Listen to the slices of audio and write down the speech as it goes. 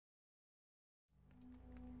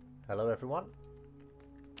Hello everyone,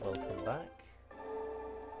 welcome back.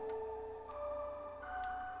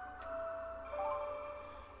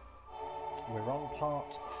 We're on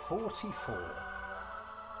part 44.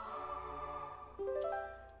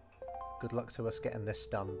 Good luck to us getting this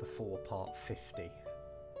done before part 50.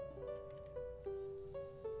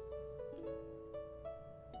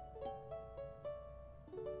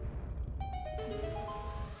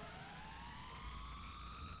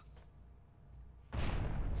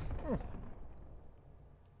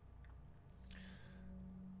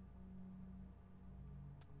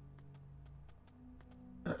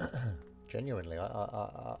 Genuinely,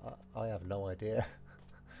 I have no idea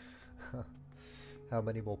how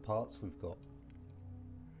many more parts we've got.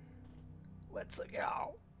 Let's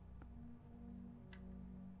go!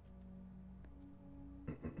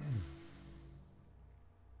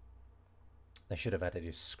 They should have added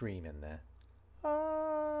his scream in there.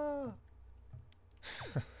 Ah!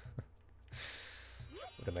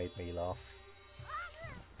 Would have made me laugh.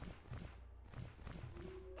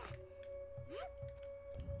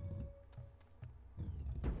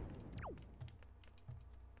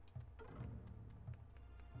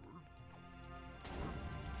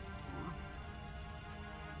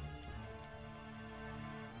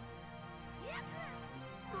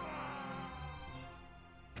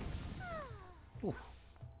 Oof.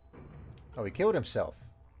 Oh, he killed himself.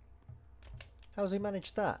 How's he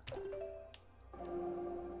managed that?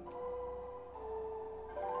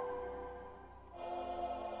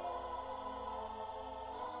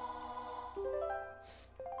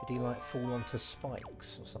 Did he like fall onto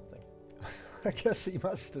spikes or something? I guess he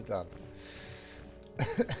must have done.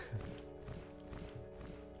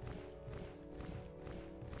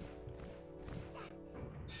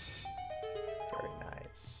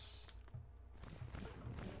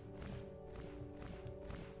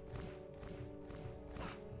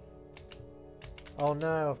 Oh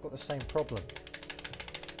no, I've got the same problem.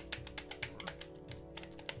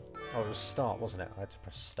 Oh, it was start, wasn't it? I had to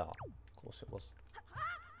press start. Of course it was.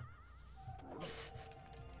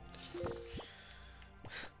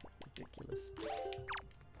 Ridiculous.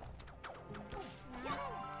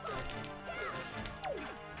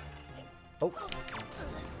 Oh!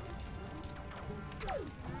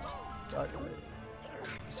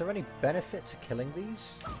 Is there any benefit to killing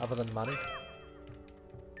these, other than money?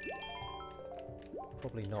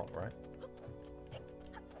 Probably not, right?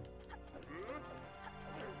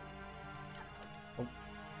 Oh,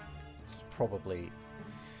 this is probably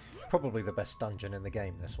the best dungeon in the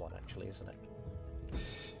game, this one, actually, isn't it?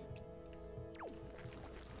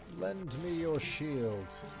 Lend me your shield.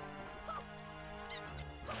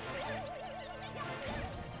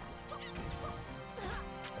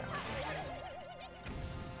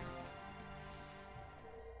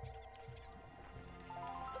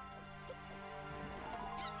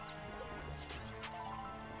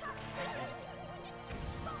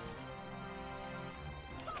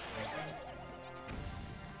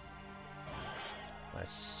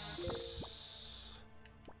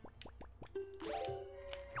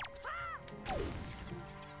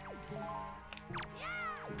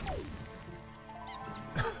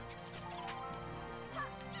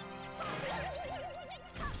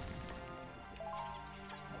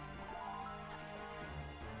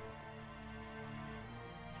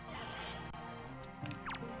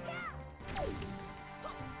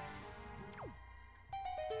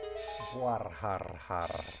 War har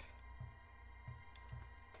har.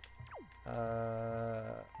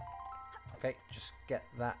 Okay, just get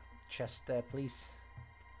that chest there, please.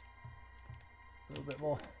 A little bit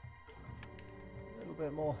more. A little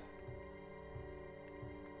bit more.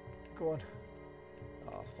 Go on.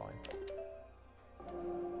 Oh, fine.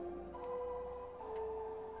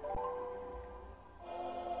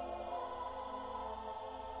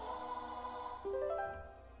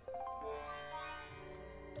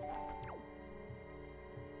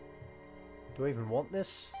 Do I even want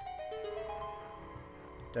this?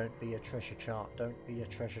 Don't be a treasure chart, don't be a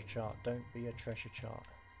treasure chart, don't be a treasure chart.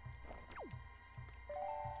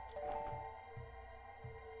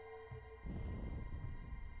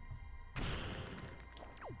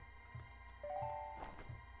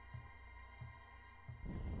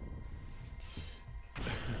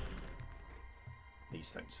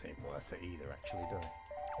 These don't seem worth it either, actually, do they?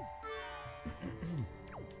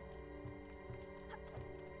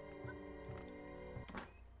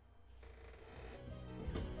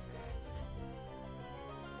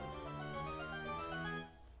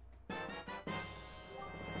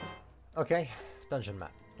 Okay, dungeon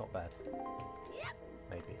map, not bad.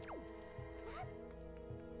 Maybe.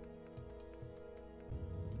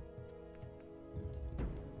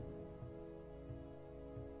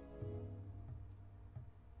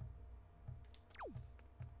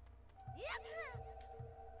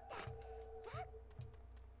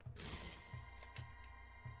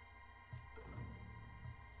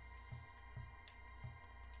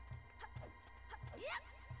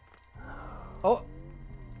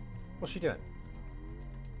 What's she doing?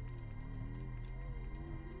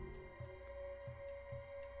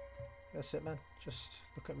 That's it, man. Just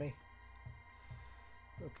look at me.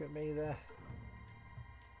 Look at me there.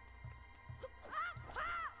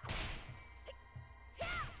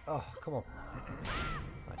 Oh, come on.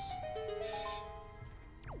 Nice.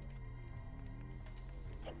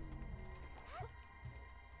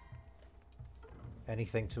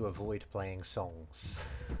 Anything to avoid playing songs.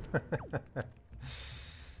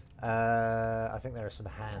 I think there are some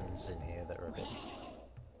hands in here that are a bit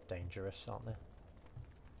dangerous, aren't there?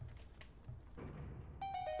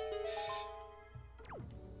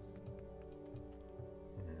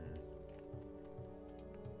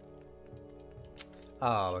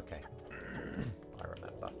 Oh, okay. I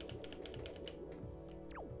remember.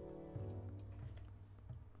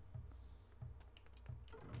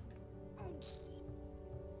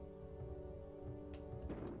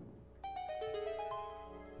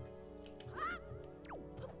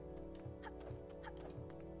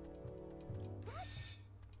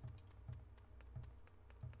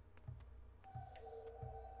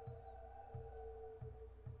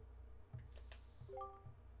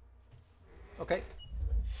 Okay.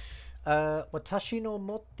 私の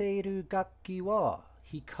持っている楽器は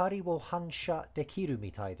光を反射できる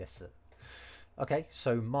みたいです。Okay,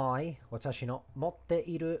 so my 私の持って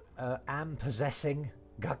いる、am possessing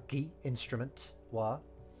楽器 instrument は、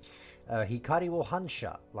光を反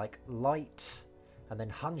射 like light, and then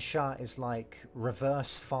反射 is like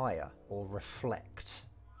reverse fire or reflect.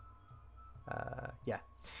 Yeah.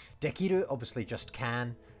 できる obviously just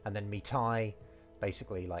can, and then みたい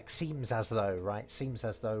basically like seems as though, right? Seems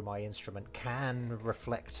as though my instrument can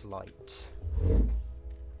reflect light.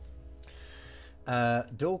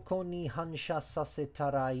 どこに反射させ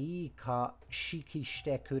たらいいか指揮し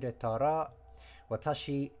てくれたら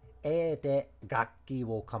私 A で楽器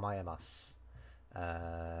を構えます。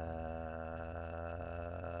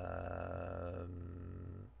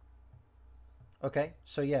Okay,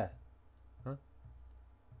 so yeah. Huh?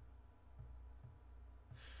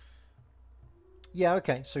 Yeah,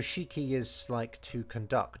 okay, so shiki is like to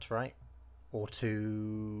conduct, right? Or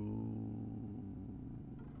to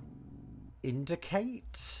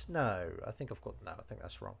indicate? No, I think I've got... No, I think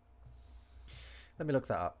that's wrong. Let me look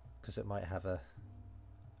that up, because it might have a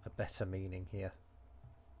better meaning here.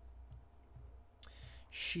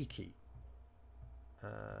 Shiki.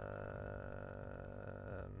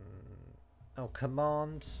 Oh,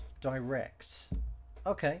 command, direct.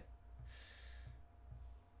 Okay.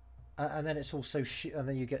 And then it's also... and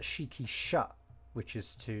then you get shiki shut, which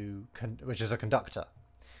is to... which is a conductor.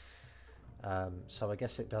 So I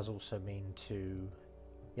guess it does also mean to...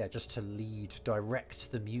 yeah, just to lead,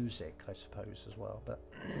 direct the music, I suppose, as well. But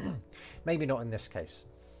maybe not in this case.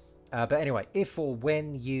 But anyway, if or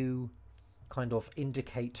when you kind of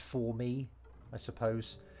indicate for me, I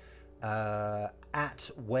suppose, at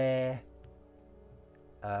where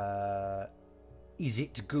is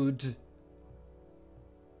it good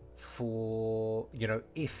for, you know,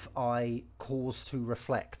 if I cause to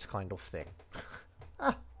reflect kind of thing.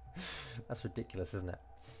 That's ridiculous, isn't it?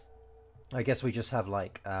 I guess we just have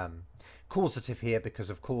like causative here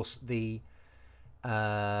because of course the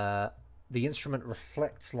instrument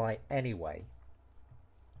reflects light anyway.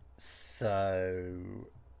 So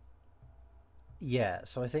yeah,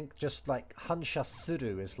 so I think just like hansha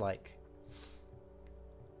suru is like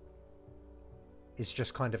is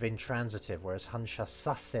just kind of intransitive, whereas hansha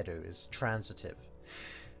saseru is transitive.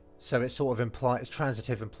 So it sort of implies,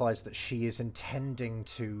 transitive implies that she is intending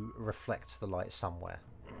to reflect the light somewhere.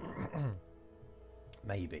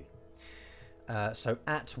 Maybe. So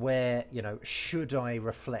at where, you know, should I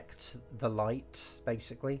reflect the light,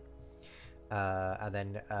 basically. And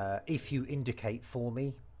then if you indicate for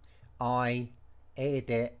me, I,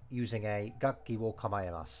 de, using a gakki wo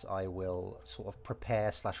kamaemasu, I will sort of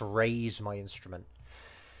prepare / raise my instrument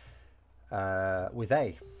with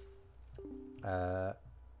A.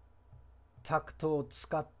 タクトを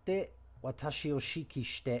使って私を指揮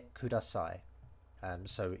してください.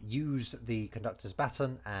 So use the conductor's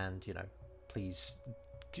baton and, you know, please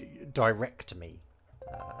direct me,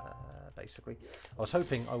 basically. I was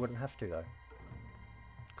hoping I wouldn't have to, though.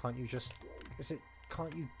 Can't you just...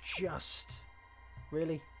 Can't you just...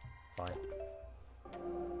 Really? Fine.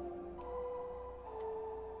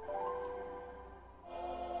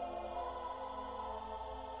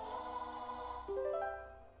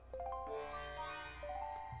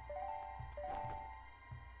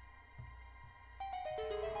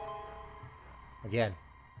 Again.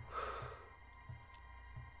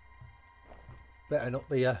 Better not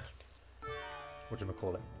be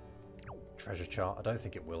whatchamacallit, treasure chart. I don't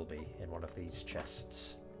think it will be in one of these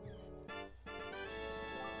chests.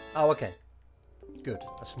 Oh, okay. Good.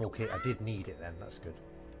 A small key. I did need it then. That's good.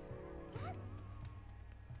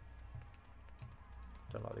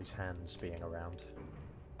 Don't like these hands being around.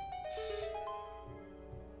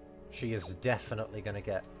 She is definitely going to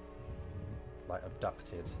get, like,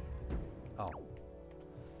 abducted. Oh.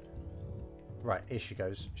 Right, here she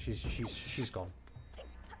goes. She's gone.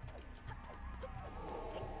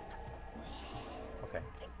 Okay.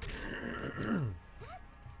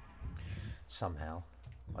 Somehow,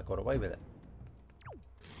 I got away with it.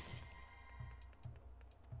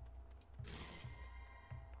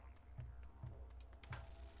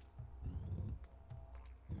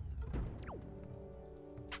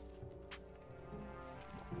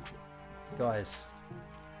 Guys.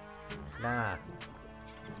 Nah.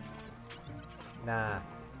 Nah.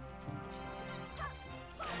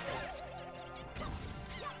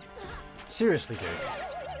 Seriously, dude.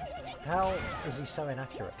 How is he so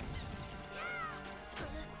inaccurate?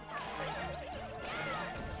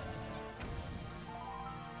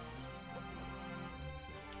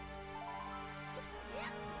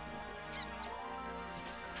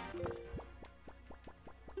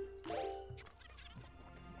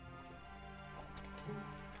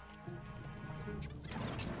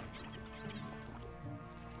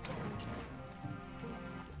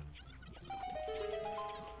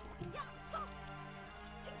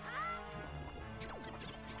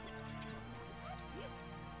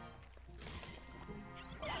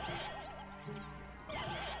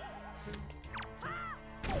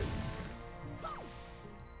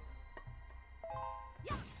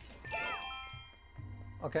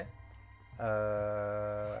 Okay.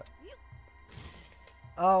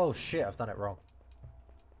 Oh shit, I've done it wrong.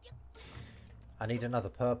 I need another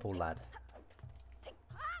purple lad.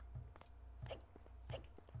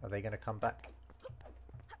 Are they going to come back?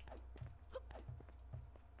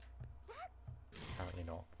 Apparently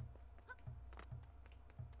not.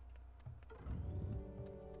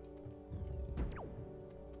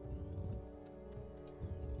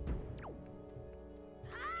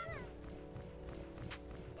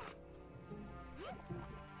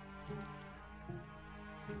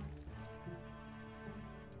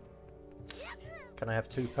 Can I have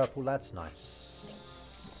 2 purple lads? Nice.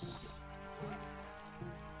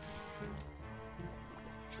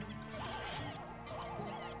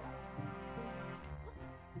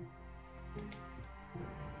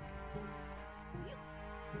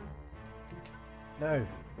 No.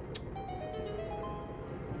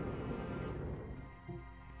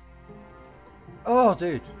 Oh,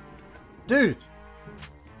 dude. Dude!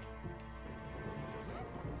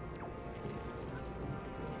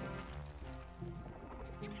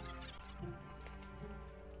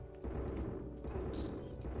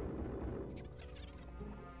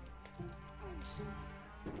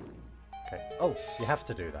 Oh, you have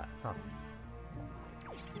to do that, huh?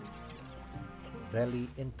 Very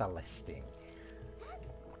interesting.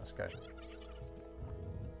 Let's go.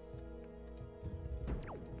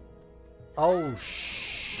 Oh,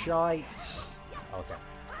 shite. Okay.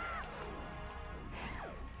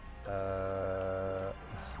 Oh,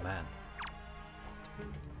 man.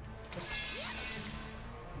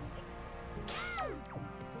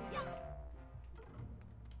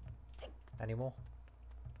 Any more?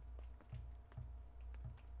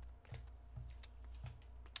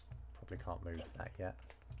 Probably can't move that yet.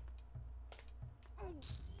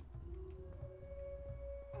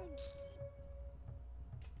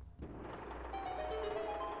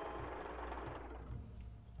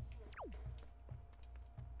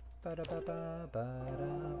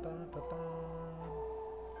 Ba-da-ba-ba-ba-da-ba-ba-ba.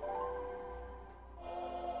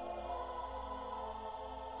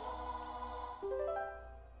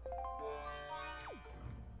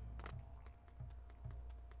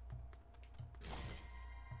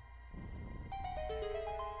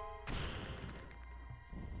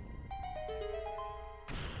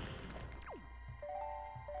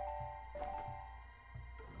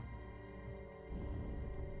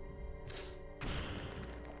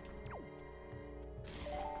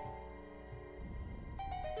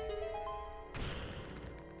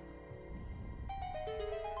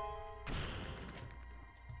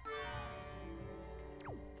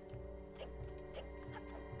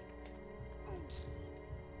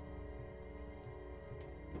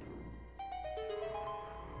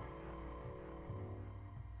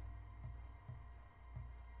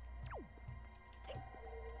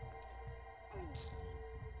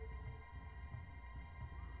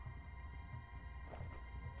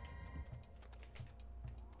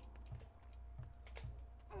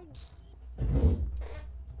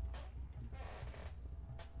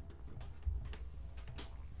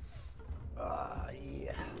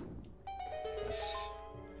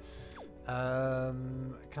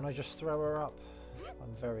 Can I just throw her up?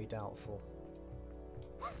 I'm very doubtful.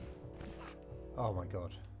 Oh my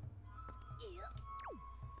god.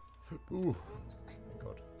 Ooh.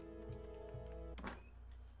 God.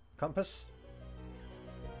 Compass?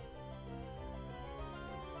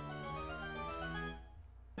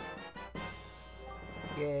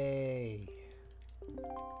 Yay.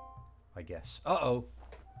 I guess. Uh-oh.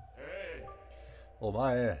 Hey. お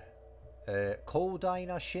前、広大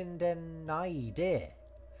な神殿内で、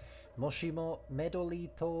もしも緑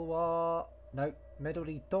と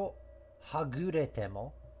はぐれて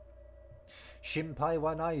も、心配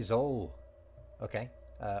はないぞ。Okay.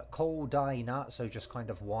 広大な, so just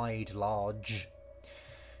kind of wide, large,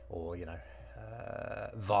 or, you know,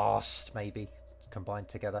 vast, maybe, combined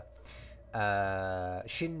together.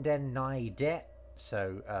 神殿内で,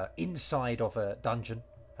 so inside of a dungeon,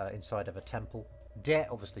 inside of a temple. De,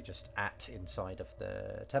 obviously just at inside of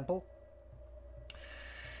the temple.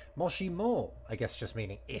 Moshimo, I guess just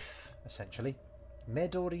meaning if, essentially.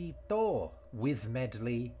 Medori to, with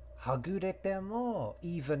medley. Hagurete mo,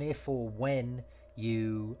 even if or when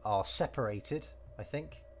you are separated, I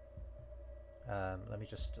think. Let me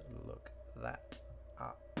just look that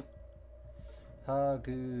up.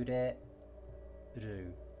 Hagureru.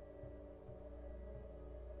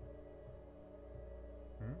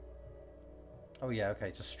 Oh yeah, okay,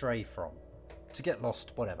 to stray from. To get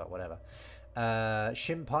lost, whatever.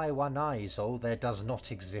 Shinpai wa nai zo, there does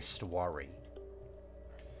not exist worry.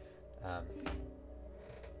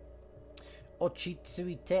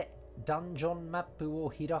 Ochitsuite dungeon mappu o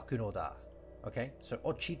hiraku no da. Okay, so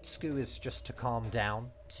ochitsuku is just to calm down,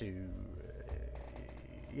 to...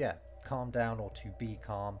 yeah, calm down or to be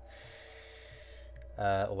calm.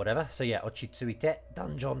 Or whatever. So yeah, ochitsuite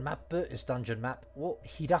dungeon map is dungeon map. O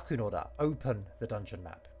hiraku no da, open the dungeon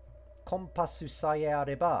map. Kompasu sae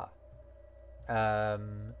areba.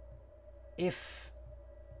 If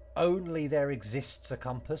only there exists a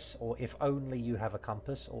compass, or if only you have a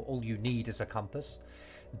compass, or all you need is a compass.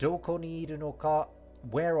 Doko ni iru no ka,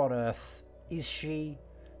 where on earth is she?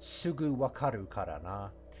 Sugu wakaru kara na.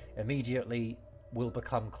 Immediately will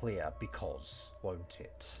become clear, because, won't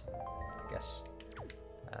it? I guess.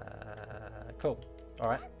 Cool.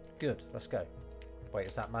 Alright, good. Let's go. Wait,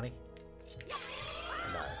 is that money?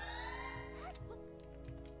 No.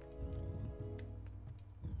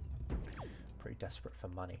 Pretty desperate for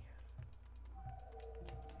money.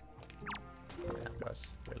 Damn, guys.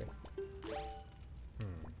 Really?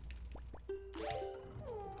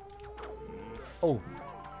 Oh!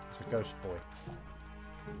 It's a ghost boy.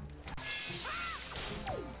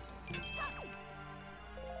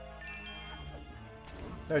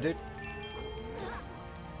 No, dude.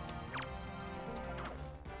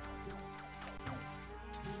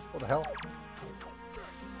 What the hell?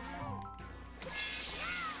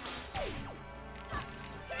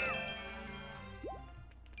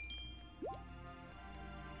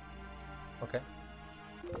 Okay.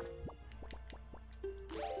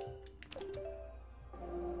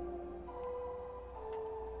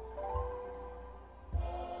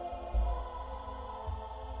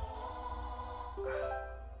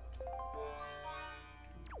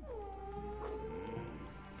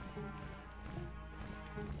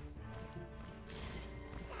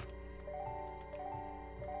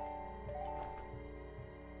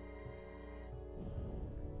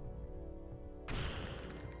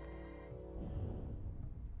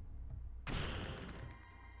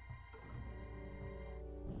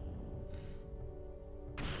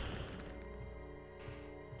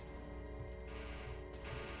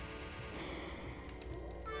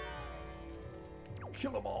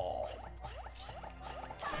 Kill them all!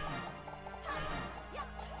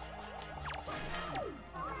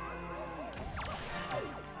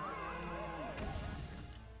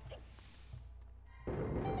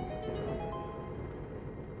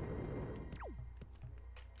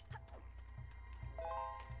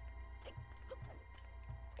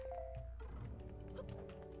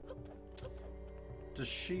 Does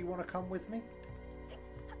she want to come with me?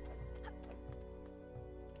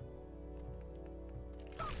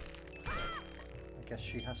 Guess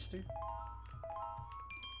she has to.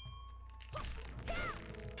 I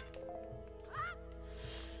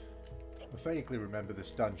vaguely remember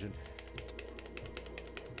this dungeon.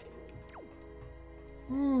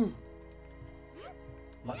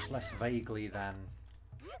 Much less vaguely than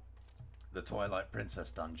the Twilight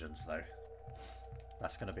Princess dungeons, though.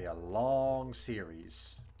 That's going to be a long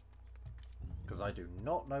series. Because I do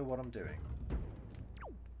not know what I'm doing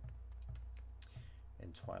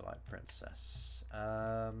in Twilight Princess.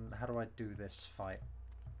 How do I do this fight?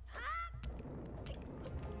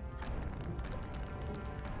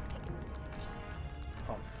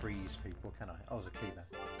 Can't freeze people, can I? Oh, there's a key there.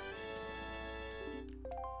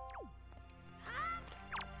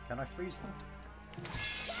 Can I freeze them?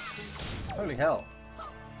 Holy hell! I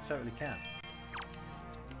totally can.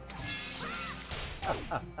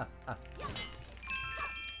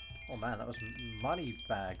 Oh man, that was money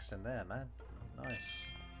bags in there, man. Nice.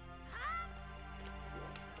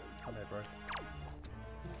 Come here, bro.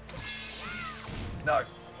 No!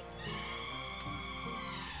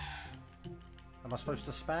 Am I supposed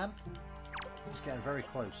to spam? He's getting very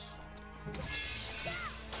close.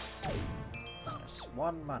 Nice.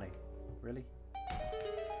 1 money. Really?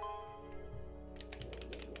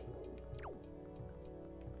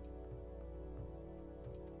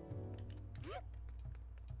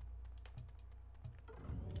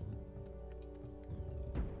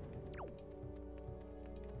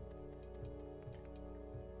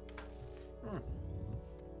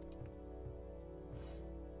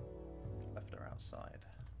 Left her outside.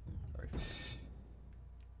 Very funny.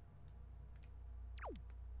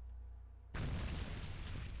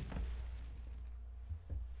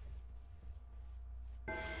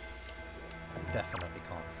 Definitely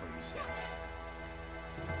can't freeze him.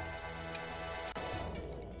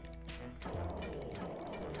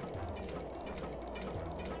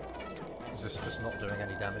 Is this just not doing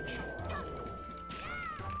any damage?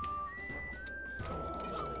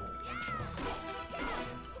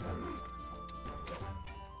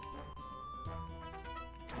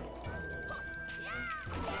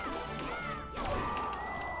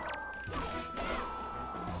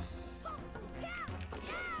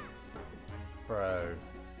 Bro.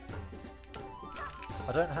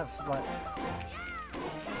 I don't have, like...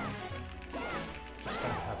 just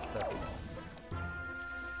don't have the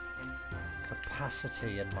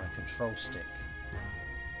capacity in my control stick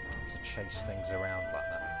to chase things around like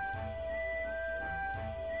that.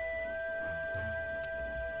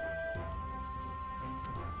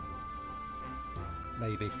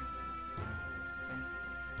 Maybe.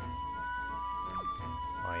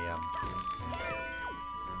 My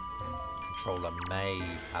controller may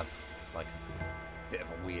have like a bit of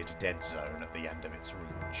a weird dead zone at the end of its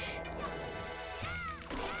reach.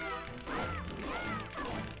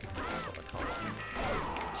 So I can't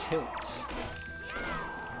tilt.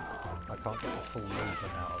 I can't get the full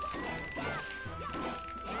movement out of.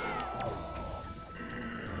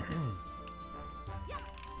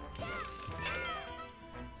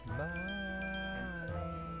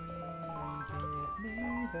 Give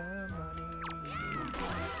me the money.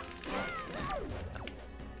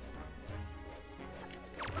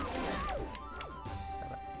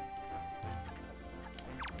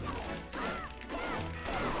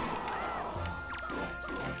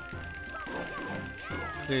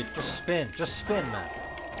 Dude, just spin, man.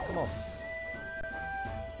 Come on.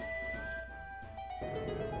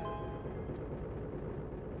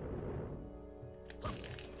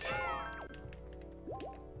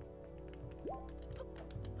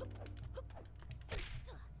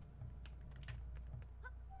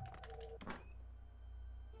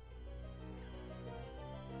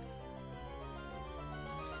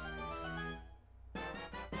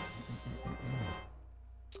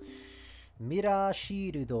 Mirror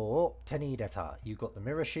shield o tenireta. You got the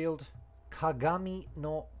mirror shield. Kagami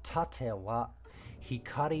no tate wa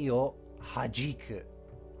hikari o hajiku.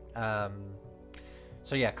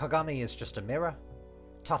 So yeah, Kagami is just a mirror.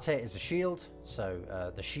 Tate is a shield,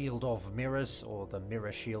 so the shield of mirrors, or the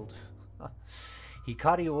mirror shield.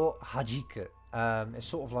 Hikari o hajiku. It's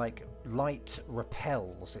sort of like light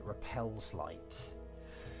repels. It repels light.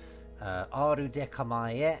 Aru de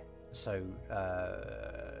kamae. So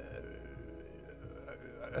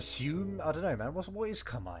assume, I don't know, man. What is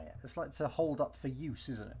kamae? It's like to hold up for use,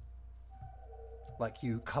 isn't it? Like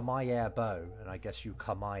you kamae a bow, and I guess you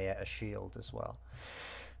kamae a shield as well.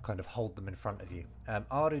 Kind of hold them in front of you.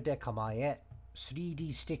 Aru de kamae,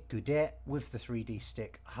 3D stick de, with the 3D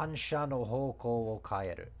stick, hansha no hoko o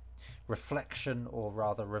kaeru. Reflection, or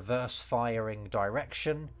rather reverse firing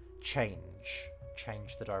direction, change.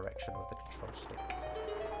 Change the direction of the control stick.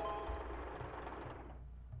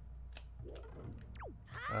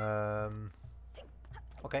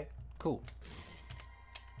 Okay, cool.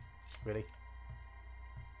 Really?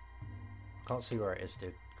 Can't see where it is,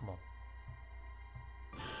 dude. Come on.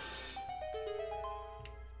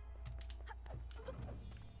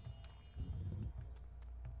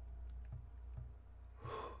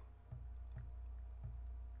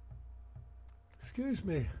 Excuse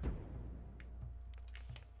me.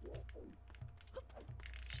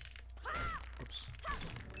 Oops.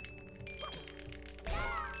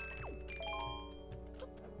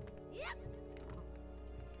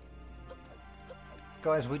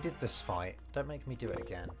 Guys, we did this fight. Don't make me do it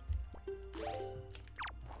again.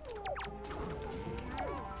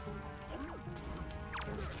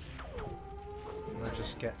 Can I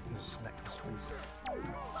just get his necklace, please?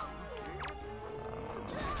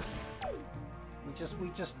 We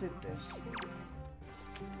just did this.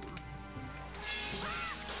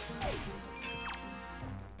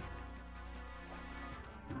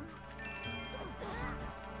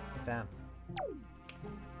 Damn.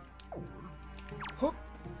 Hook.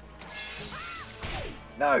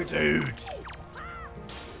 No, dude.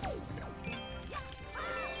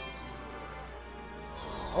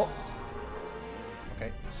 Oh.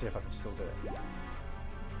 Okay, let's see if I can still do it.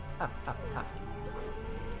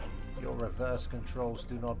 Your reverse controls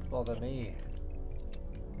do not bother me.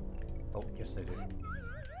 Oh, yes they do.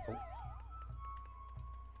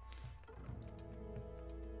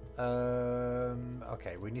 Oh.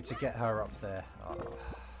 Okay, we need to get her up there. Oh.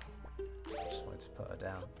 Just wanted to put her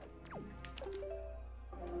down.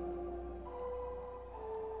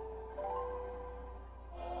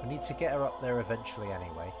 We need to get her up there eventually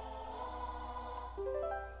anyway.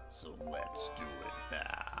 So let's do it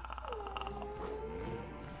now.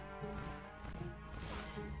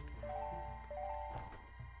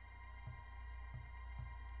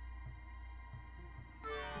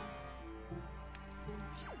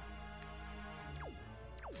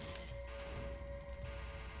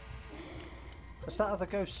 Has that other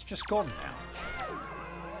ghost just gone now?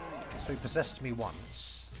 So he possessed me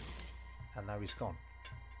once, and now he's gone.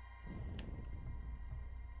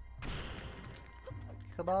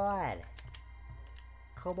 Come on!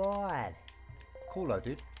 Come on! Cool,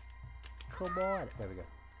 dude. Come on! There we go.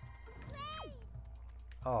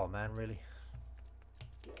 Oh man, really?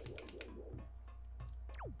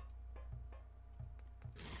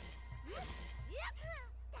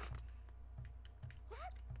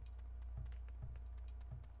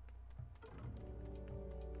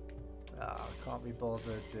 Oh, can't be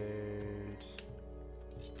bothered, dude.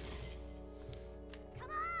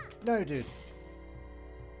 No, dude.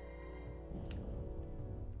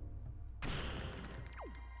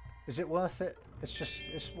 Is it worth it? It's just,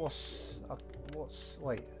 it's what's,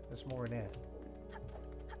 wait, there's more in here.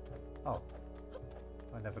 Oh,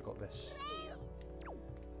 I never got this.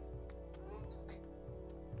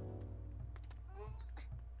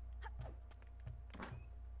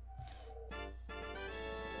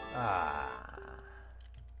 Ah.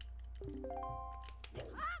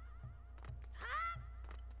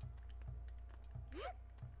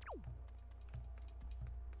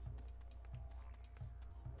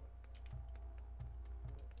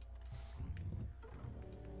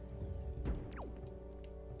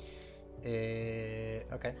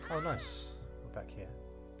 Okay. Oh, nice. We're back here.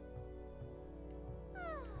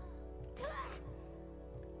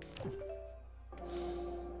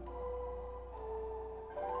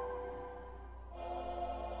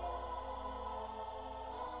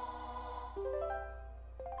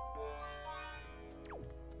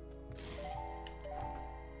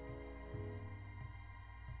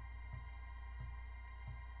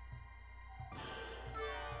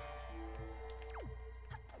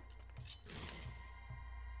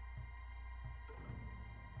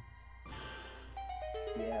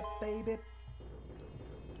 Yeah, baby.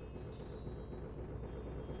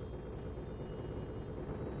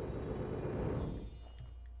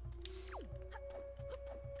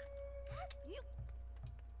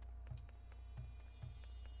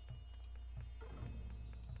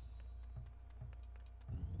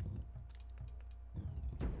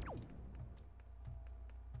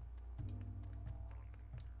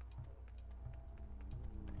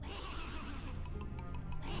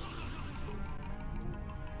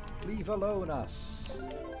 Leave alone us.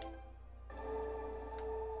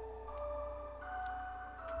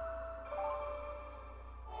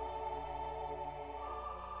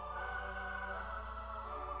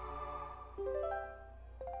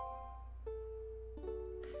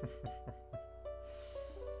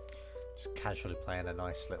 Just casually playing a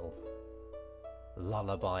nice little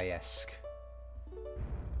lullaby-esque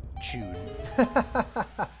tune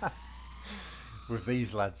with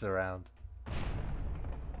these lads around.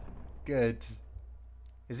 Good.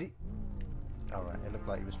 Is he? Alright, it looked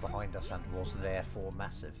like he was behind us and was therefore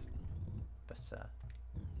massive. But,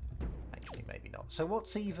 actually maybe not. So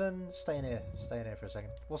what's even... Stay in here for a second.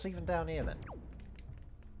 What's even down here then?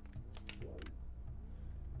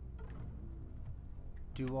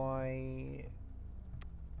 Do I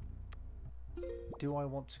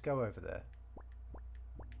want to go over there?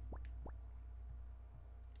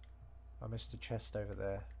 I missed a chest over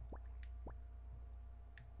there.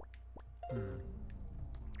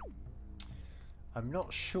 I'm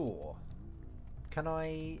not sure. Can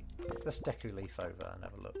I... Let's deco leaf over and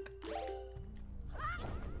have a look.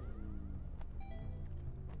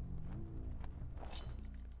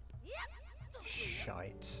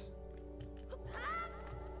 Shite.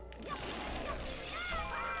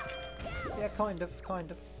 Yeah, kind of.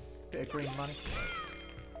 Bit of green money.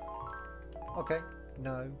 Okay,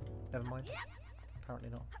 no, never mind. Apparently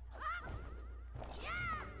not.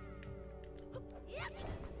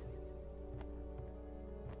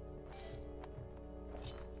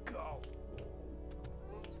 Go!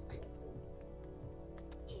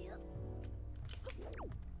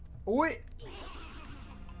 Oi!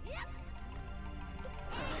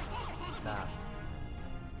 Nah.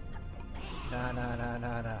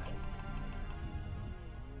 Nah.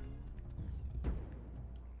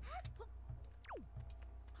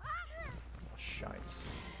 Oh, shite.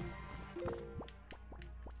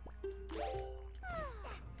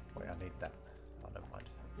 Wait, I need that. Oh, never mind.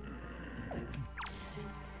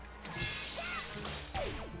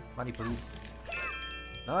 Money, please.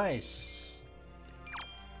 Nice!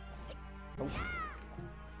 Oh.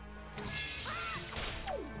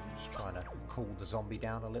 Just trying to cool the zombie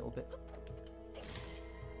down a little bit.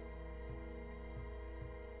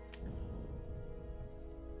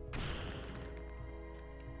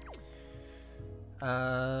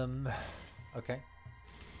 Okay.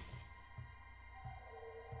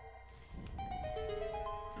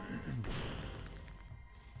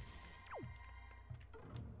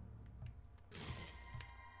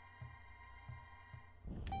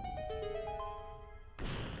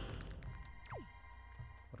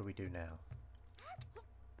 What do we do now?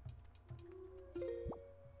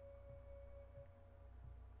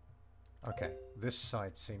 Okay, this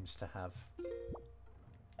side seems to have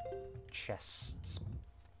chests.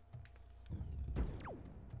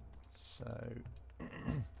 So,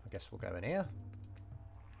 I guess we'll go in here.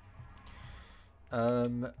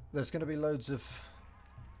 There's going to be loads of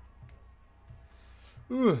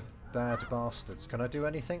bad bastards. Can I do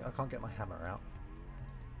anything? I can't get my hammer out.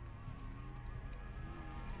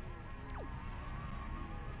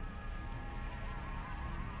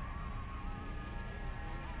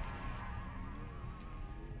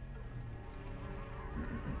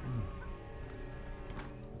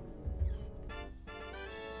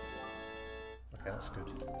 Okay, that's good.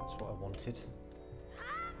 That's what I wanted.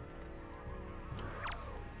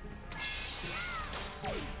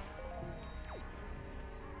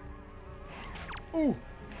 Ooh!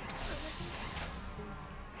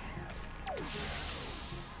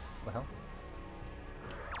 What the hell?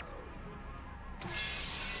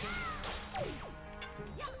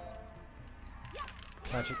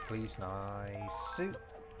 Magic, please. Nice suit.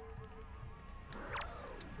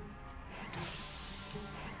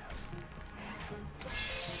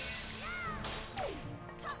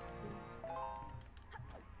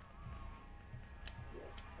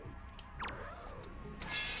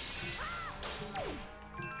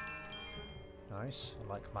 Nice. I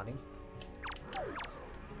like money.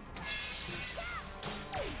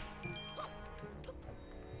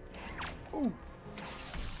 Ooh!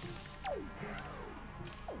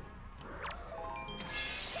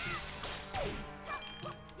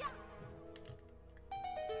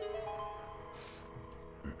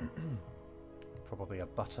 Probably a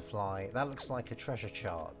butterfly. That looks like a treasure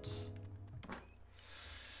chart.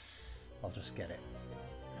 I'll just get it.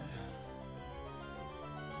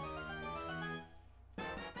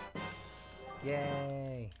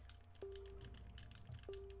 Yay!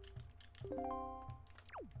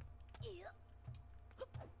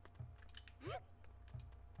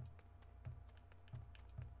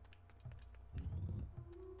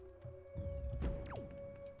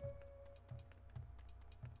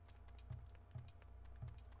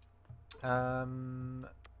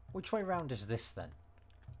 Which way round is this then?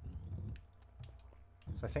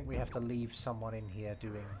 So I think we have to leave someone in here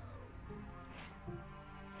doing...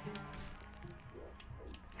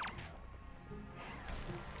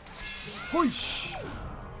 Whoosh!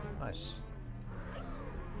 Nice.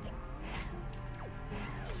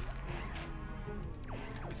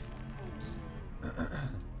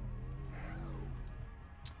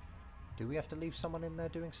 Do we have to leave someone in there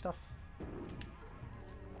doing stuff?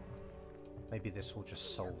 Maybe this will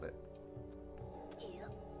just solve it.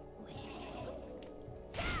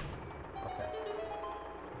 Okay.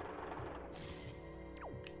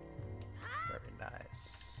 Very nice.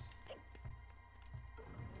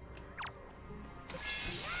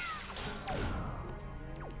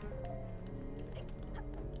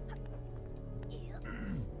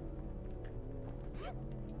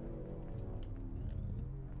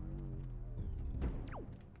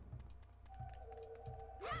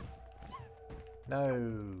 No.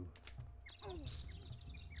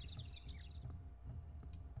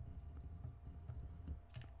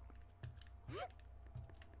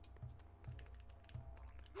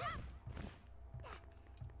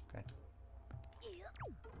 Okay.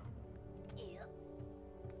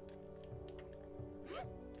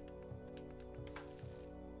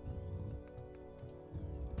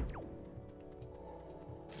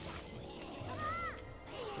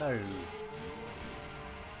 No.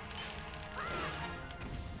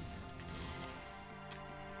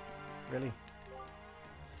 Really?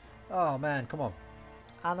 Oh man, come on.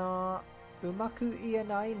 うまく言え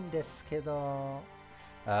ないんですけど.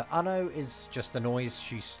 Ano is just a noise.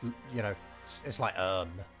 She's, you know, it's like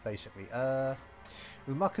basically.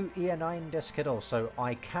 うまく言えないんですけど. So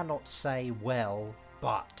I cannot say well,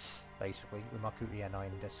 but basically うまく言えない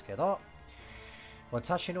んですけど.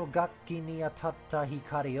 私の楽器に当たった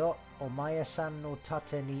光をお前さんの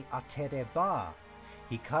盾に当てれば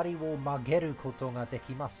光を曲げることがで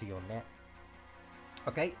きますよね.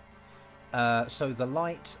 Okay, so the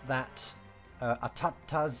light that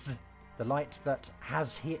atattas, the light that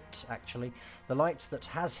has hit, actually, the light that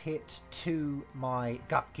has hit to my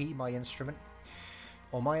gakki, my instrument,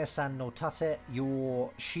 omae-san no tate, your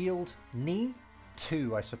shield, ni,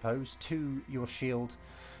 to, I suppose, to your shield,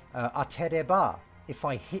 atereba, if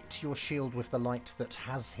I hit your shield with the light that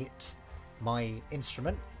has hit my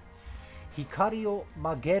instrument, hikari o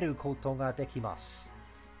mageru koto ga dekimasu.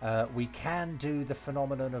 We can do the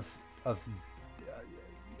phenomenon of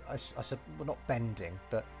I said, well, not bending,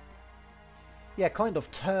 but yeah, kind of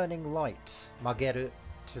turning light. Mageru,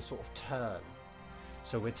 to sort of turn.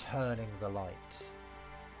 So we're turning the light.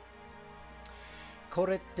 こ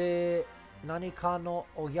れって何かの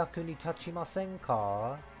お役に立ちません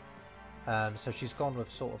か? So she's gone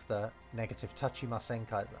with sort of the negative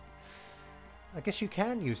tachimasenka. I guess you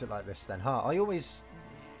can use it like this then, huh? I always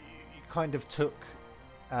kind of took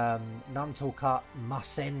nantoka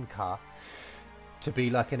masenka to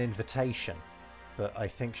be like an invitation, but I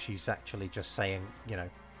think she's actually just saying, you know,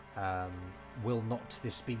 will not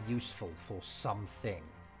this be useful for something?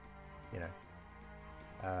 You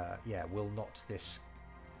know, yeah, will not this,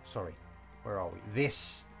 sorry, where are we?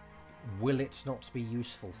 This, will it not be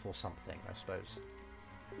useful for something, I suppose.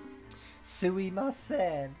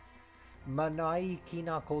 Suimasen. Manaiki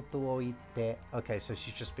na koto o itte. Okay, so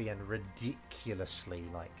she's just being ridiculously,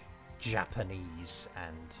 like, Japanese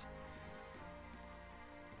and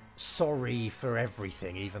sorry for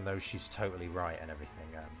everything, even though she's totally right and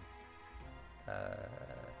everything.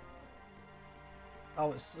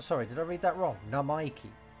 Oh, sorry, did I read that wrong? Namaiki.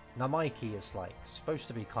 Namaiki is, like, supposed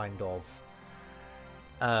to be kind of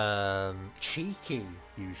cheeky,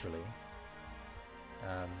 usually.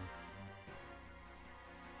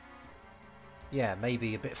 Yeah,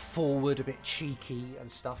 maybe a bit forward, a bit cheeky and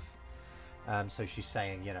stuff. So she's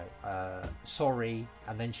saying, you know, sorry,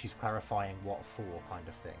 and then she's clarifying what for, kind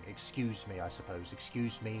of thing. Excuse me, I suppose.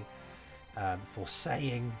 Excuse me for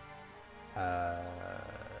saying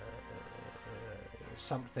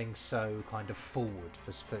something so kind of forward.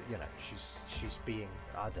 For you know, she's being,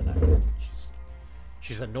 I don't know,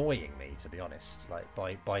 she's annoying me, to be honest. Like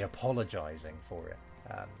by apologising for it.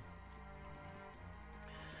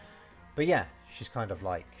 But yeah, she's kind of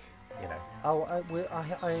like, you know, oh, I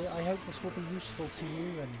hope this will be useful to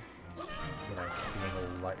you, and, you know, being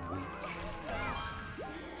all, like, weak and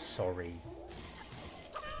sorry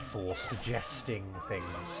for suggesting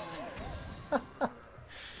things.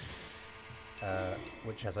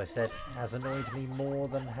 Which, as I said, has annoyed me more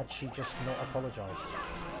than had she just not apologised.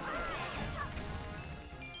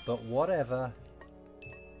 But whatever.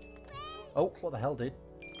 Oh, what the hell, dude?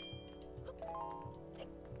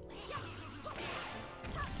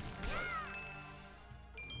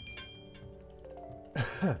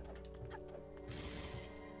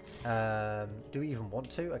 Do we even want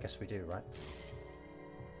to? I guess we do, right?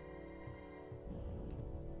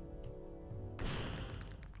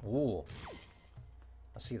 Ooh.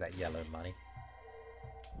 I see that yellow money.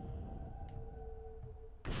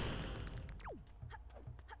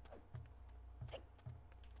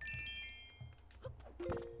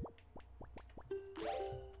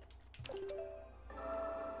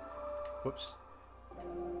 Whoops.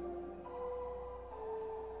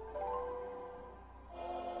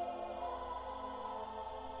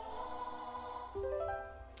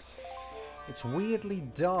 It's weirdly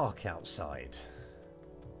dark outside.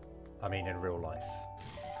 I mean, in real life,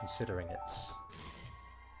 considering it's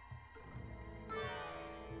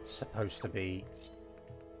supposed to be,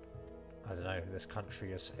 I don't know, this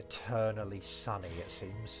country is eternally sunny, it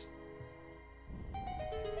seems.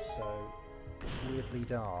 So, it's weirdly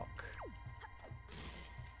dark.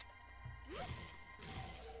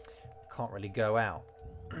 can't really go out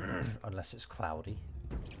unless it's cloudy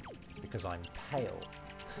because I'm pale.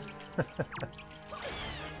 And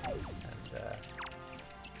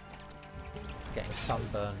getting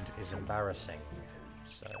sunburned is embarrassing,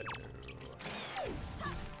 so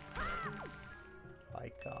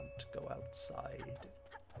I can't go outside.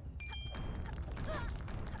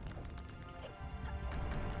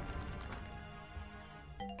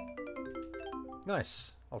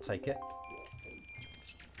 Nice, I'll take it.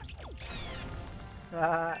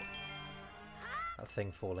 Ah! That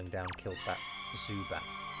thing falling down killed that Zubat,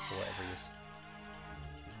 or whatever he is.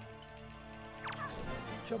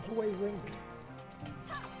 Jump away, Rink!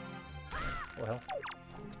 Well.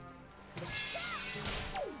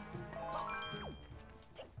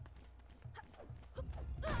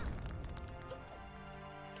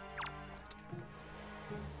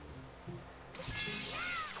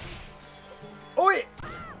 Oi!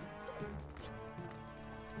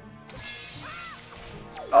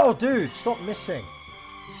 Oh, dude, stop missing.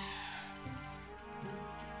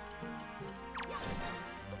 Just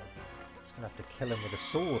gonna have to kill him with a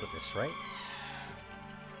sword at this rate.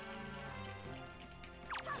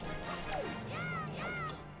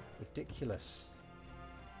 Ridiculous.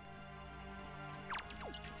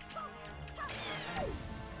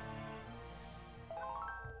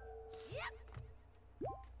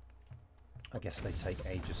 I guess they take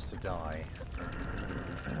ages to die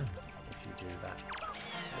if you do that.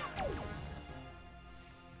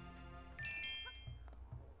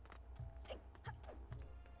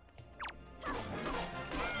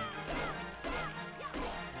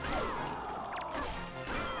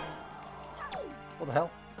 What the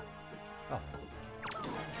hell? Oh.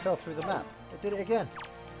 It fell through the map. It did it again.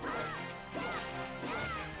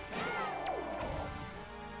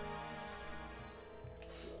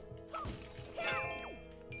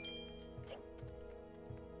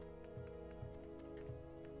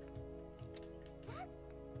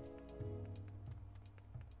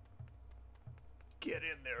 Get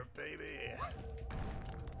in there, baby.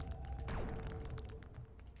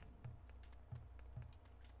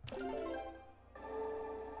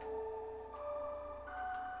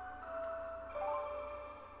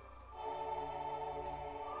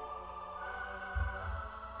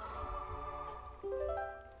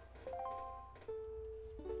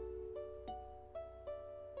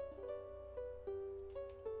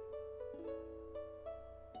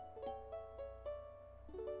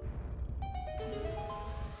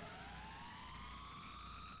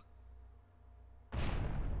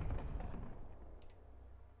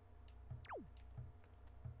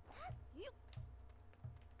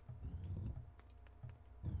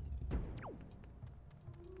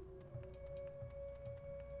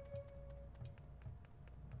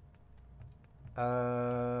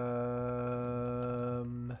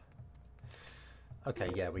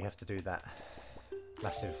 Okay, yeah, we have to do that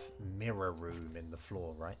massive mirror room in the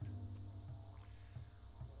floor, right?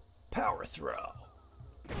 Power throw!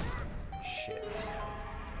 Shit.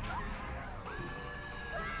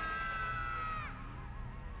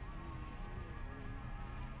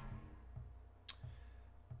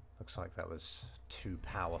 Looks like that was too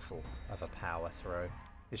powerful of a power throw.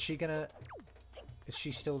 Is she gonna... Is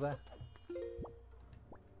she still there?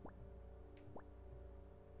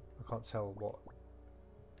 I can't tell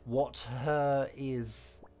what her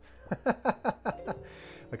is. I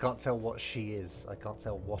can't tell what she is. I can't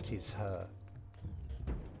tell what is her.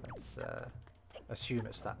 Let's assume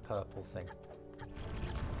it's that purple thing.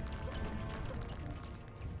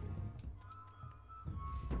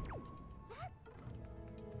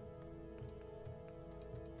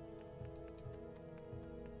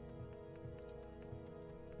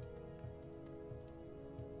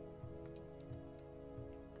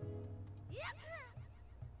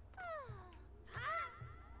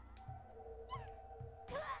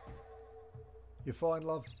 You're fine,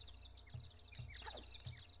 love.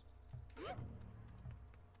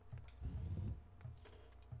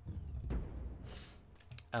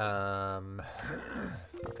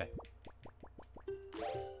 Okay.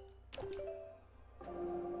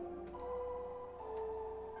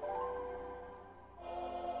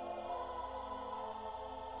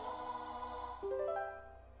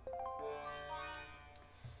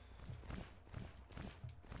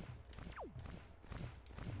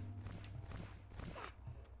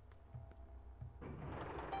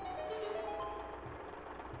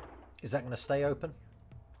 Is that going to stay open?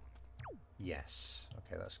 Yes.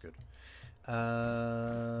 Okay, that's good.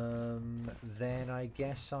 Then I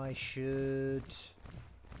guess I should...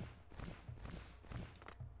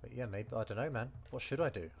 But yeah, maybe, I don't know, man. What should I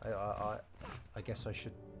do? I guess I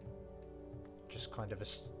should just kind of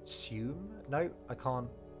assume? No, I can't.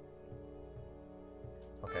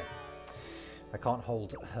 Okay. I can't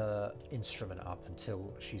hold her instrument up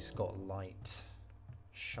until she's got light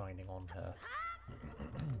shining on her.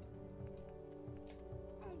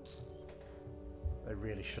 They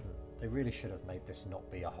really shouldn't. They really should have made this not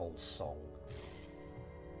be a whole song.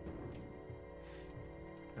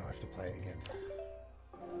 Now I have to play it again.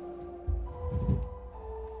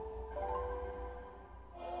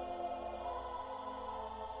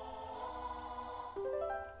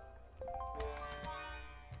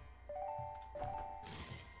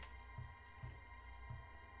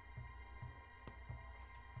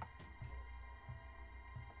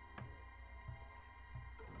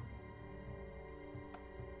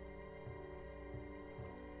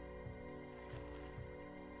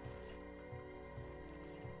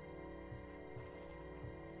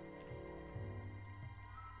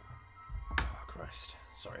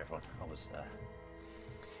 Sorry everyone, I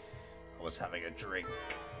was having a drink.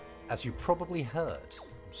 As you probably heard.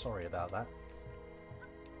 I'm sorry about that.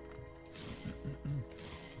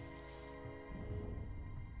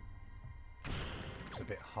 It's a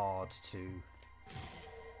bit hard to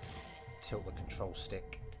tilt the control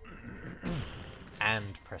stick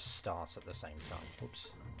and press start at the same time.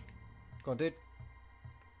 Whoops. Go on, dude.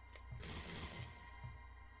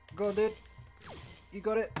 Go on, dude. You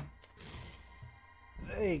got it.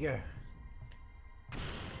 There you go.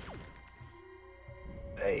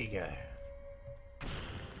 There you go.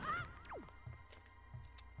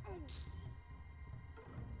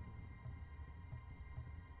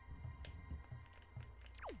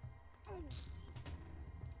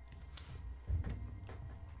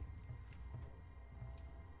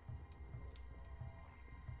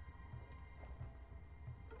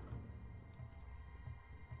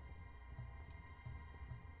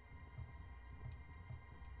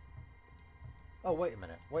 Oh, wait a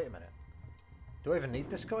minute, wait a minute. Do I even need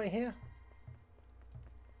this guy here?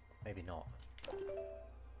 Maybe not.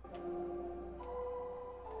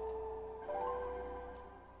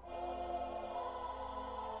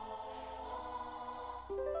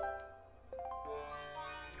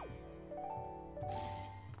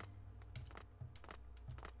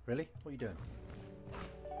 Really? What are you doing?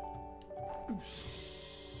 Oops.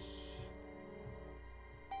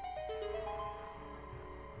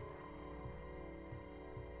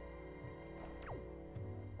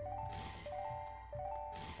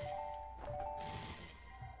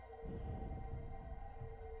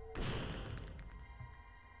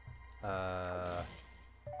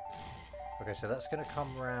 Okay, so that's going to come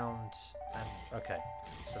round and... Okay,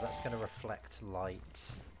 so that's going to reflect light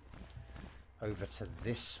over to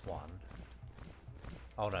this one.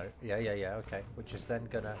 Oh no, yeah, okay. Which is then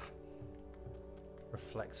going to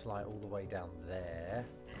reflect light all the way down there.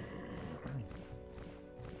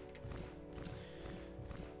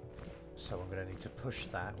 So I'm going to need to push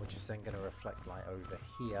that, which is then going to reflect light over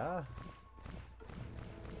here.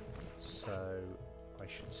 So I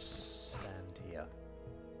should stand here.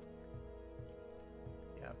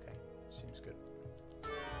 Yeah, okay. Seems good.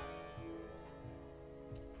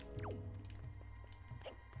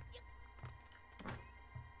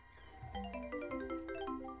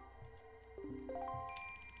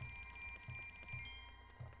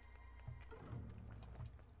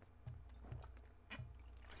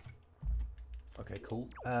 Okay, cool.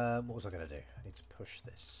 What was I going to do? I need to push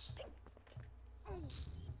this.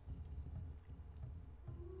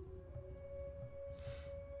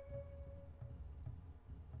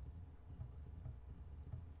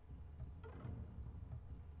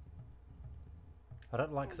 I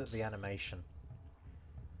don't like that the animation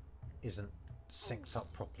isn't synced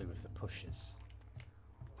up properly with the pushes.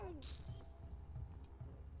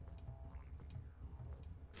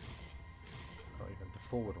 Not even the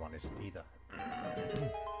forward one isn't either.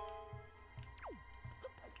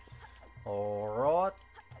 Alright.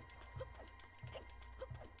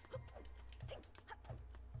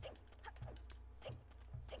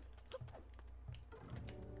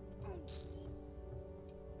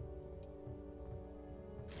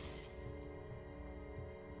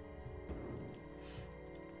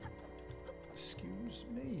 Excuse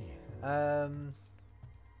me. I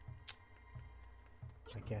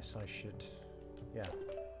guess I should... Yeah.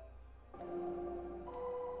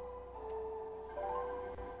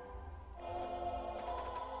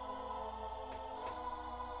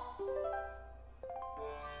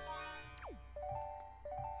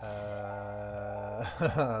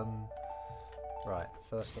 Right,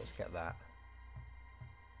 first let's get that.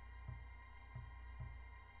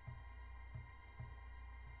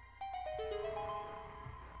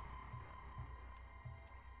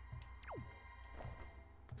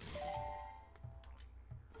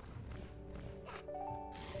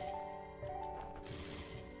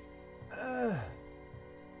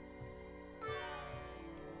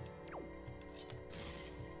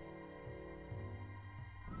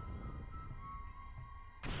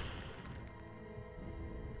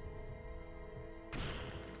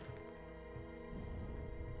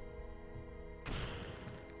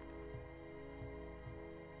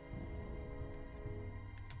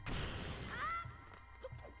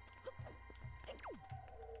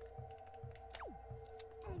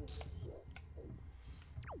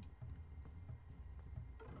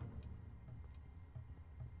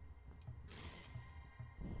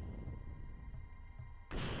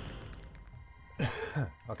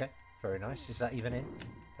 Okay, very nice. Is that even in?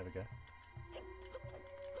 There we go.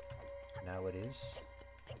 Now it is.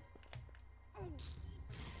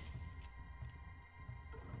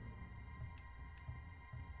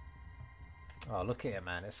 Oh, look at it,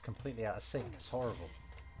 man. It's completely out of sync. It's horrible.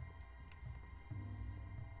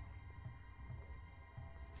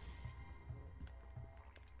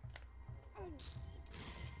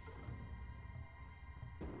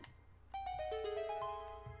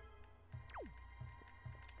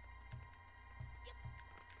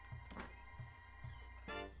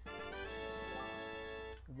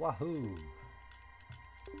 Wahoo!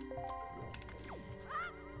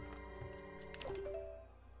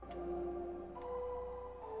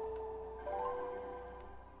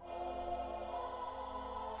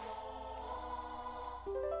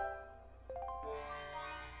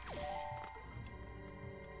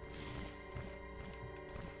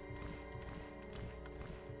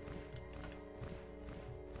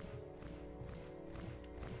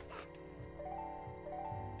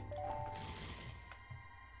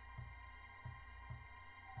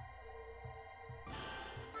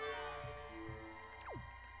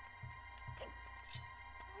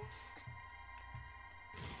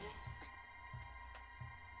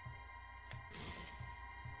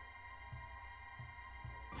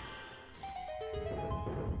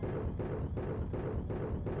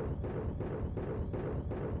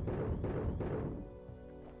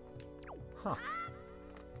 Huh.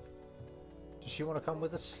 Does she want to come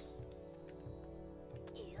with us?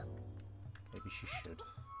 Maybe she should.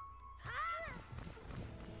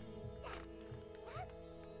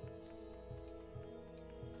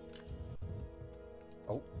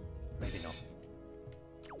 Oh, maybe not.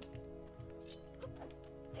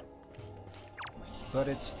 But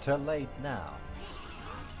it's too late now.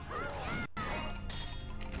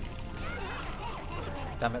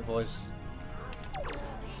 Damn it, boys.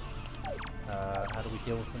 How do we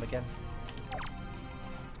deal with them again?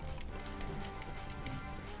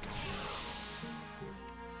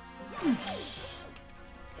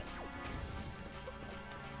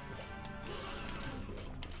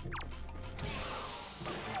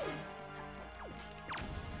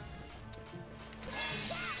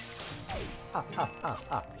 Ah, ah, ah,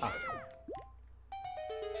 ah, ah.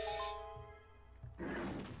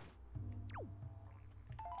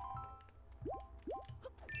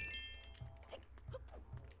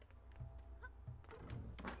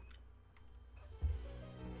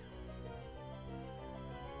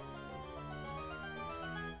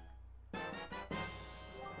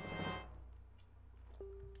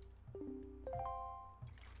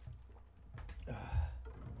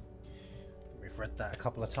 We've read that a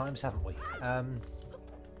couple of times, haven't we?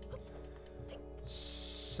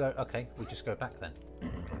 So, okay, we just go back then.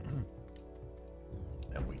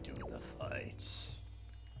 And we do the fight.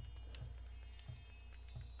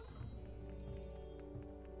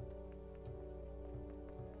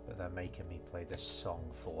 But they're making me play this song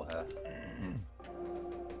for her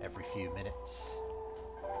every few minutes.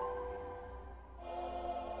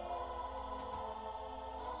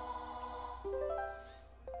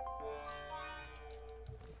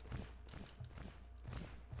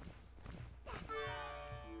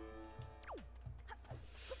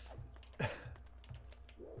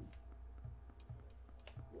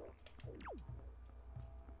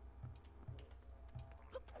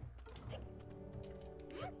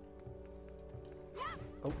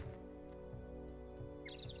 Oh.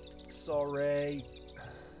 Sorry.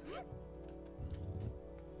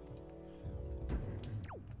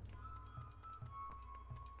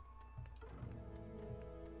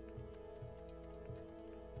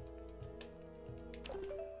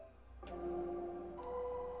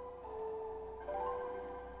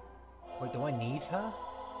 Wait, do I need her?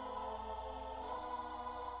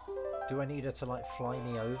 Do I need her to, like, fly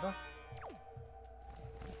me over?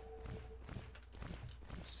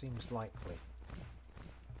 Seems likely.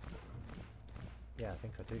 Yeah, I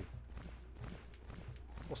think I do.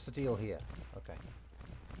 What's the deal here? Okay.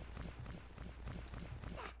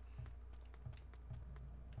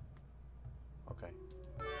 Okay.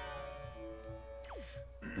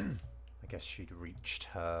 I guess she'd reached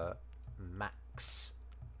her max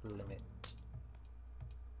limit.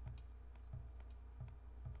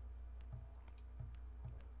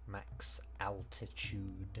 Max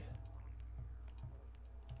altitude.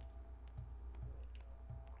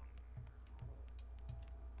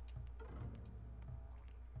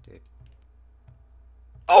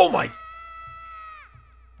 Oh my!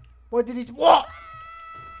 Why did he? What?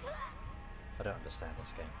 I don't understand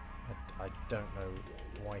this game. I don't know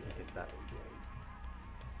why he did that.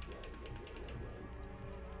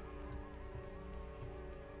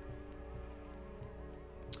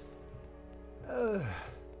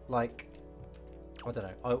 Like, I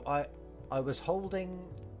don't know. I was holding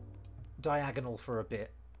diagonal for a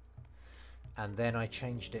bit, and then I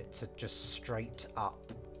changed it to just straight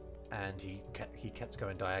up, and he kept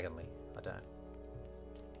going diagonally. I don't know.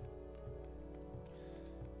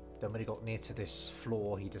 Then when he got near to this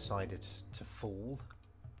floor, he decided to fall.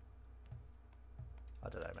 I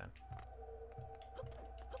don't know, man.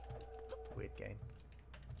 Weird game.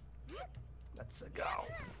 Let's go.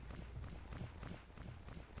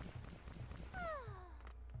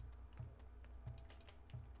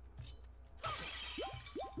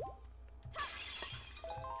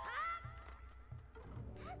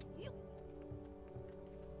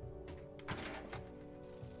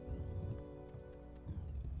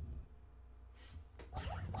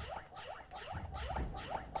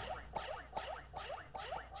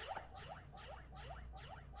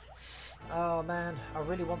 Oh man, I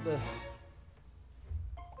really want the...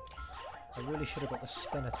 I really should have got the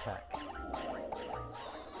spin attack.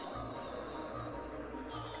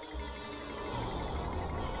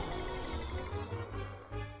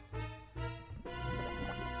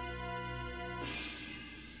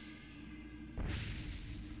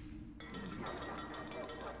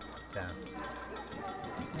 Damn.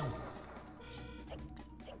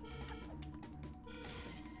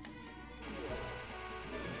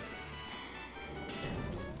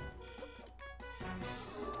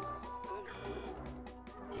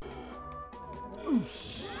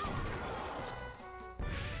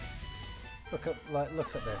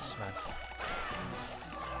 Look at this, man.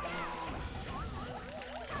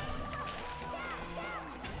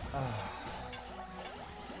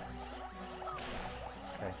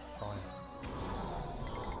 Okay, fine.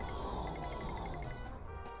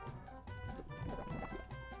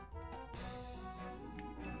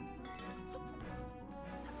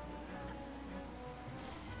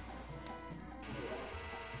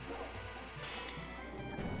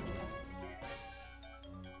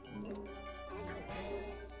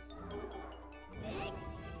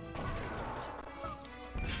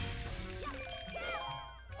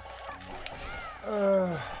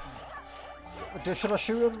 Should I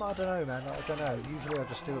shoot him? I don't know, man. I don't know. Usually I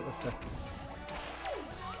just do it with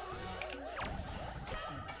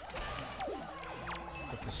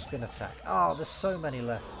the spin attack. Oh, there's so many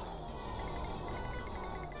left.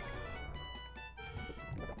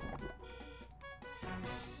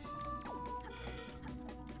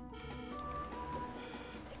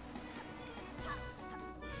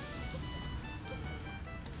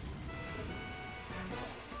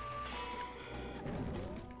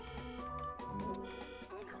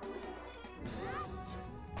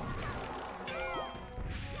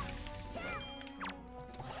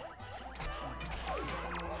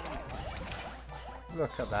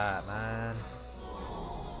 Look at that, man.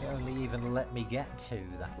 It only even let me get 2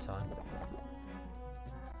 that time.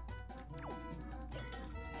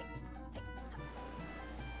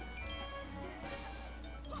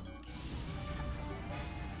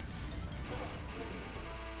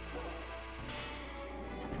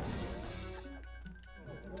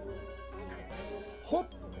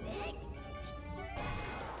 Hop!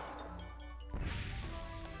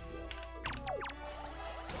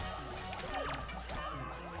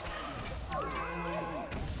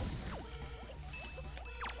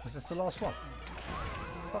 Is this the last one?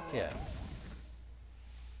 Fuck yeah.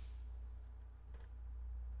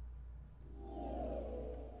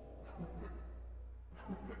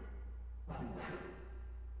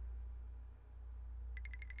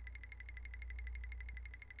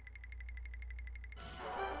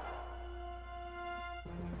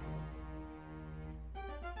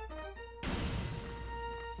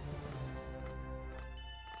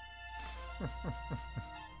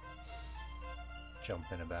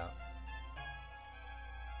 Jumping about.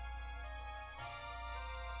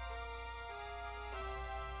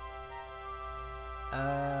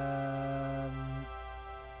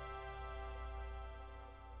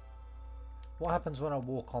 What happens when I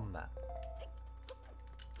walk on that?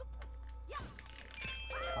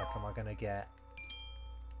 Like, am I gonna get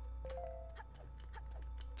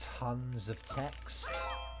tons of text?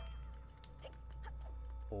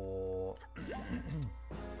 Or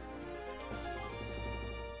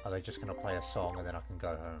are they just gonna play a song and then I can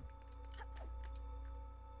go home?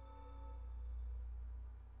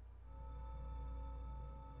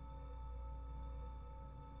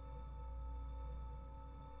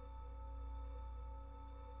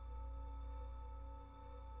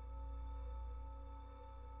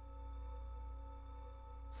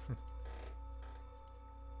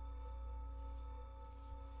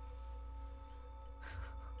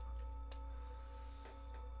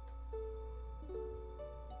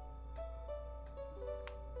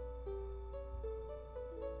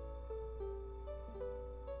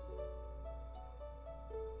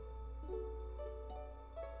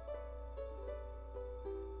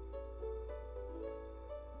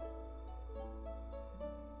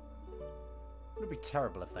 be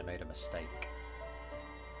terrible if they made a mistake.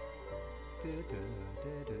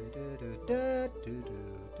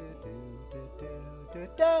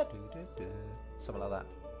 Something like that.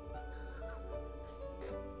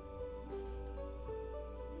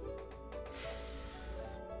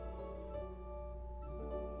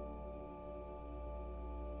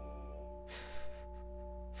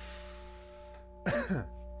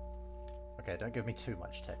 Okay, don't give me too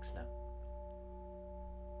much text now.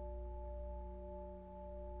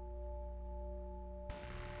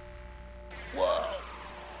 Whoa!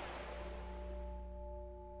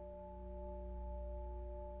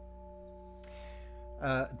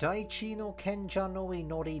 Daichi no Kenja no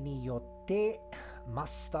inori ni yotte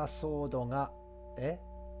Master Sword ga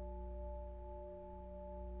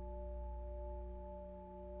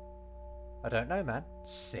I don't know, man.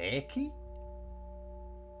 Seiki?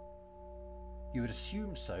 You would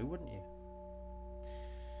assume so, wouldn't you?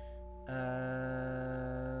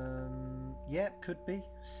 Yeah, could be.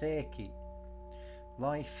 Seiki.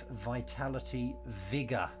 Life, vitality,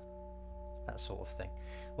 vigor. That sort of thing.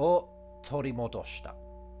 Or torimodoshita.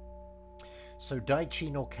 So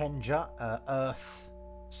Daichi no Kenja, Earth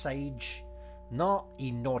Sage, no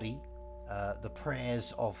inori, the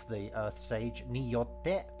prayers of the Earth Sage, ni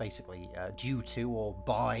yotte, basically due to or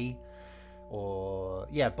by, or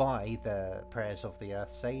yeah, by the prayers of the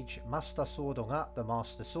Earth Sage, Master Sword ga, the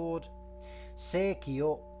Master Sword, seiki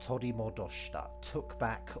o torimodoshita, took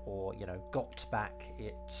back or, you know, got back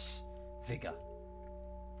its vigor.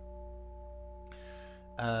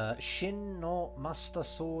 Shin no Master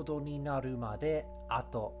Sword ni naru made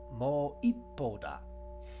ato mo ippo da.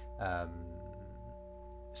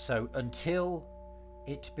 So until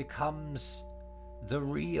it becomes the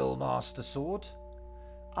real Master Sword,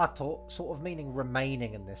 ato sort of meaning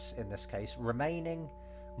remaining in this case, remaining,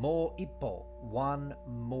 mo ippo, one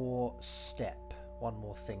more step, one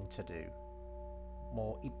more thing to do,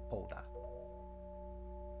 mo ippo da.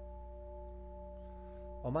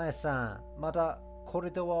 Omae-san, mada こ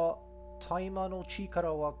れではタイマーの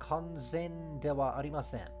力は完全ではありま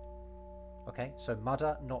せん。Okay, so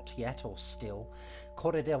mada, not yet or still.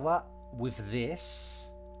 これでは with this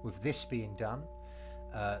being done.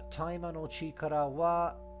 タイマーの力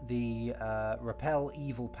は the repel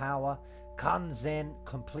evil power. 完全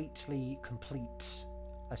completely complete,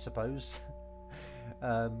 I suppose.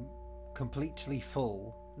 Completely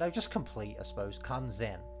full. No, just complete, I suppose. 完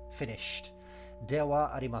全 finished. Dewa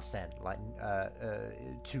arimasen, like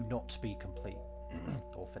to not be complete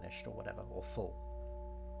or finished or whatever, or full.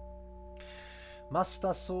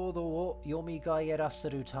 Master Sword o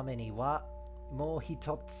yomigaeraseru tame ni wa mou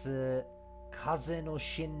hitotsu kaze no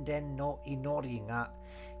shinden no inori ga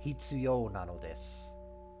hitsuyou nano desu.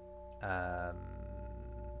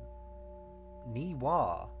 Ni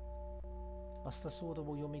wa Master Sword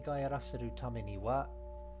o yomigaeraseru tame ni wa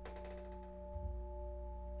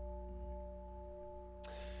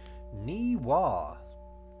Ni wa.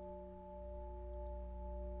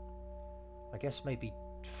 I guess maybe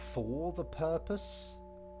for the purpose.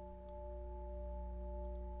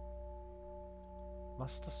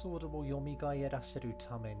 Master Sword wo yomigaeraseru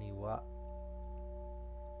tame ni wa.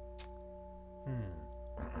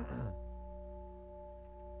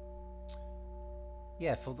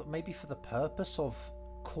 Yeah, maybe for the purpose of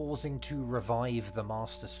causing to revive the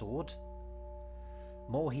Master Sword.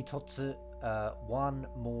 Mo hitotsu. One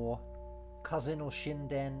more. Kaze no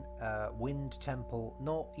shinden, Wind Temple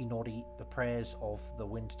no inori, the prayers of the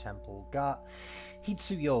Wind Temple ga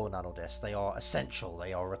hitsuyo nano desu. They are essential,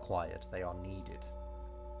 they are required, they are needed.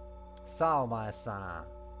 Sa omae-san.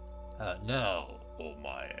 No,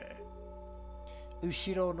 omae.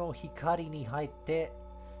 Ushiro no hikari ni haite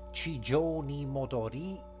chijou ni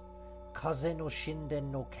modori kaze no shinden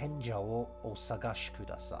no kenja o osagashi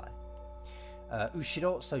kudasai.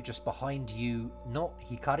 Ushiro, so just behind you, no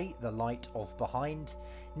hikari, the light of behind,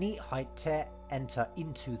 ni haite, enter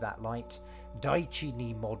into that light, daichi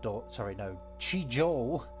ni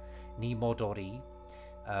chijou ni modori,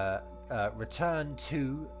 return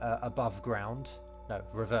to above ground,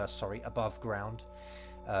 above ground,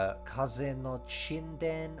 kaze no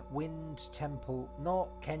shinden, Wind Temple no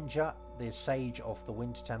kenja, the sage of the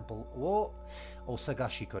Wind Temple, wo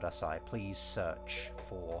osagashi kudasai, please search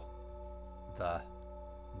for the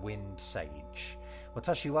Wind Sage.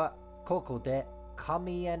 Watashi wa koko de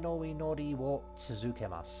kami e no inori wo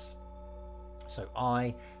tsuzukemasu. So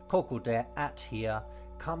I, koko de, at here,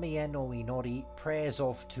 kami e no inori, prayers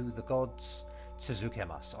of to the gods,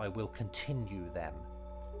 tsuzukemasu, I will continue them.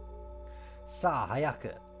 Sa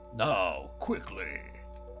hayaku. No, quickly.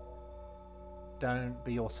 Don't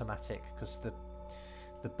be automatic, because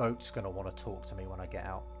the boat's going to want to talk to me when I get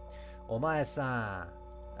out. Omae-san.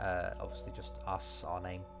 Obviously just us, our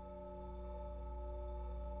name.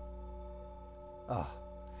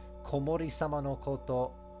 Komori-sama no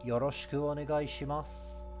koto yoroshiku onegai shimasu.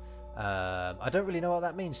 I don't really know what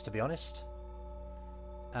that means, to be honest.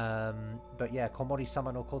 But yeah,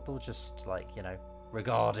 Komori-sama no koto, just like, you know,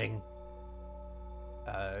 regarding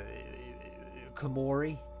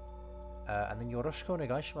Komori. And then yoroshiku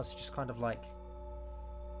onegai shimasu, just kind of like,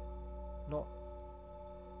 not,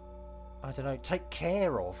 I don't know, take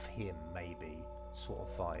care of him, maybe, sort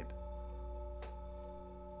of vibe.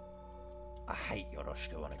 I hate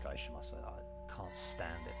yoroshiku onegai shimasu. I can't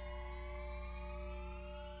stand it.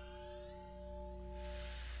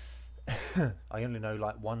 I only know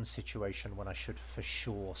like one situation when I should for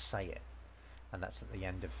sure say it, and that's at the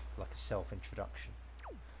end of like a self-introduction.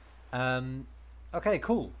 Okay,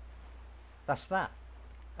 cool. That's that.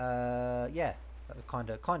 Yeah, kind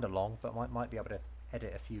of long, but might be able to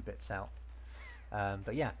edit a few bits out.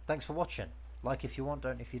 But yeah, thanks for watching. Like if you want,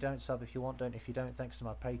 don't if you don't, sub if you want, don't if you don't. Thanks to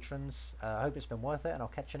my patrons. I hope it's been worth it, and I'll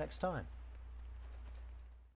catch you next time.